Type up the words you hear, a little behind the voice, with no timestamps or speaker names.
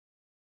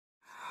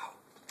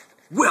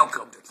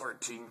Welcome to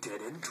 13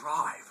 Dead End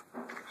Drive.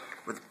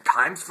 With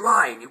time's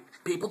flying,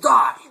 people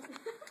die.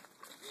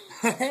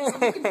 You can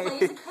play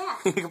as a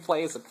cat. You can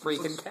play as a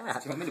freaking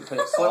cat. Do you want me to put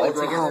it solid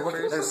together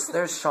first?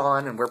 There's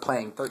Sean, and we're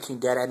playing 13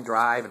 Dead End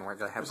Drive, and we're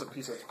gonna have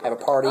a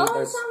party. Oh,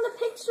 it's on the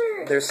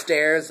picture. There's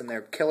stairs, and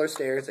they're killer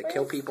stairs that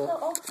kill people. The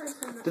old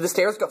person. Do the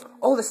stairs go?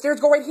 Oh, the stairs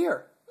go right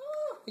here.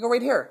 They go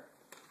right here.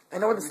 I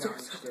know where the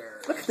stairs.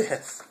 Look at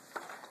this.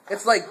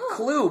 It's like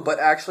Clue, but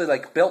actually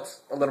like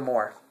built a little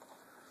more.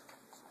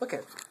 Look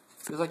at.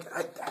 There's like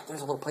there's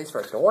a little place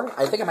for a door.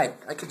 I think I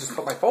could just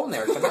put my phone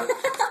there.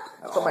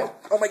 Oh my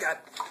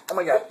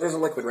god. There's a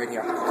liquid right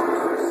here.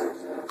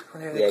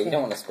 Yeah, you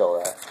don't want to spill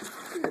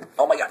that.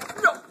 Oh my god.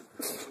 No. I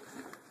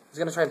was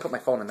gonna try and put my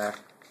phone in there.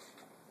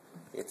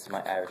 It's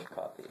my Irish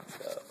coffee,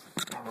 so.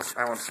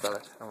 I won't spell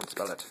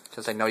it.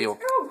 Because I know you'll.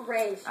 Oh,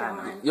 great,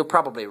 Sean. You'll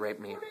probably rape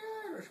me.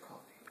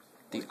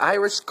 The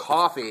Irish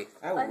coffee.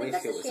 I wish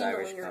it was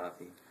Irish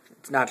coffee.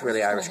 It's not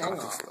really Irish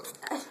coffee.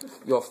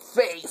 Your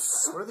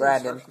face,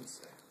 Brandon.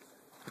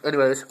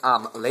 Anyways,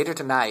 later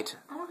tonight.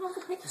 I don't have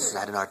the picture. This is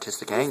at an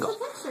artistic angle.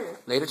 Where's the picture?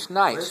 Later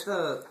tonight,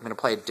 the... I'm gonna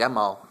play a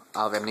demo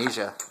of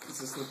Amnesia,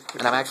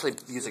 and I'm actually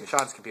using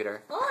Sean's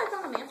computer. Oh, I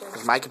found the answer.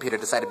 Because my computer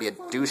decided to be a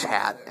douche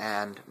hat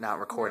and not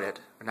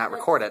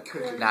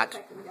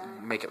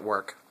make it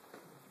work.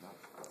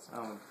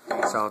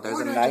 So there's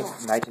a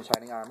knight in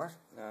shining armor.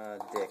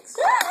 Dicks.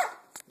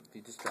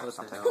 You just dropped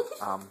something.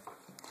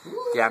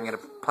 Yeah, I'm gonna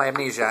play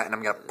Amnesia and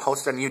I'm gonna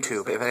post it on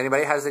YouTube. If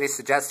anybody has any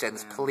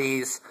suggestions,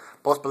 please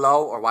post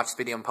below or watch the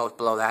video and post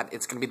below that.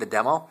 It's gonna be the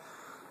demo.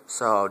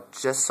 So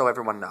just so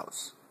everyone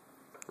knows.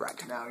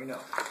 Right. Now you know.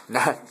 Nah.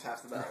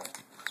 Half the battle.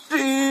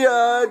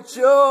 G.I.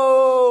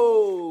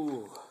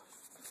 Joe!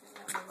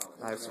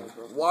 I have some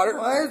water.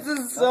 Why is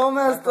this so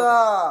messed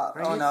up?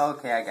 Oh no,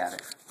 okay, I got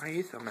it. Why are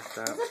you so messed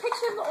up? There's a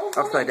picture of the old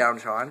Upside woman. down,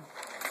 Sean.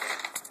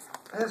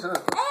 Hey, I found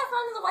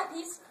the white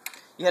piece.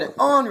 You had it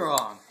on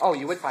wrong. Oh,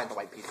 you would find the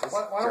white pieces.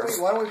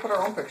 Why don't we put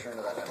our own picture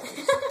into that?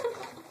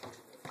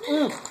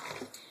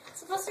 It's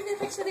supposed to be the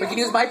picture of the We old can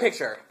use woman. my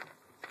picture.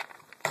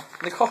 In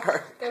the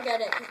car. Go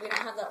get it, because we don't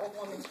have that old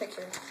woman's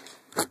picture.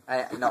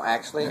 No,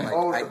 actually,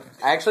 I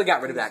actually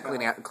got rid of that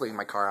cleaning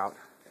my car out.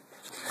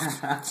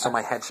 So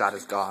my headshot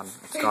is gone.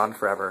 It's gone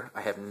forever.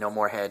 I have no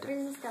more head.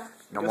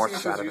 No more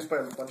shot of used it. by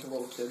a bunch of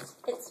little kids.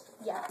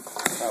 Yeah.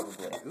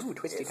 Probably. Ooh,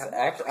 twisty guy.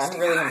 Actually, I'm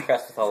really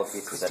impressed with all the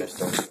pieces that are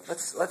still.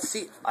 Let's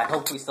see. I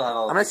hope we still have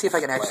all the I'm gonna see if I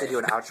can pieces actually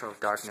do play. an outro of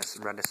darkness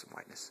and redness and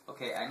whiteness.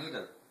 Okay, I need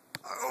a...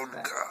 Oh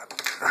god.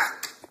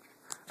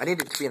 I need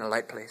it to be in a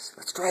light place.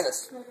 Let's try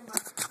this.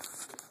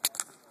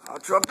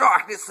 Outro of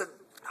darkness and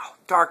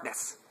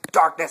darkness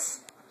and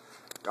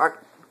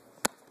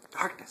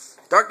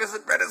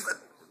redness and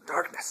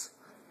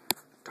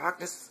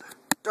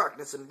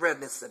darkness and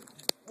redness and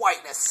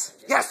whiteness.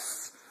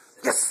 Yes.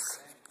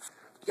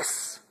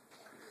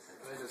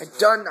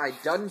 I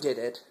done did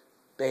it, I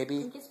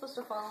baby. think it's supposed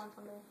to fall on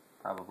somebody.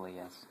 Probably,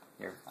 yes.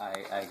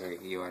 I agree.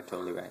 You are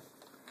totally right.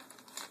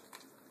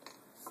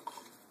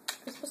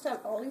 You're supposed to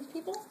have all these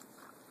people?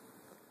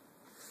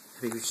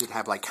 I think we should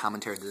have like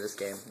commentary to this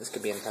game. This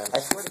could be intense. I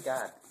swear to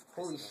God.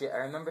 Holy shit, I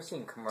remember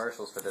seeing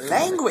commercials for this.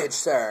 Language,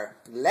 sir.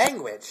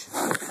 Language.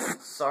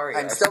 Sorry,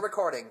 I'm still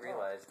recording. I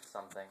realized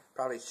something.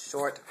 Probably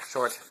short.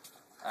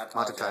 I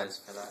Amount of time. apologize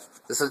for that.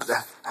 This is,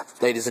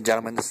 ladies and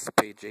gentlemen, this is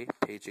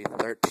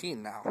PG-13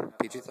 now.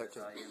 PG-13.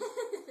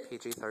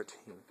 PG-13.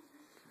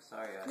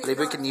 Sorry, I believe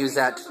we can use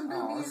that.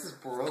 Oh, this is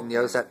broken. Can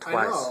use that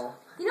twice. know.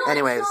 You know what,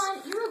 Anyways,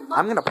 Sean? You're lucky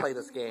I'm gonna play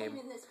this you came game.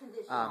 in this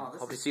condition.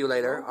 Hope to see you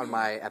later on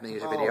my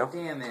Amnesia Oh, video.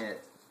 damn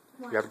it.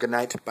 You have a good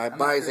night. Bye I'm not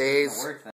bye, sure if it's Zays. gonna work then.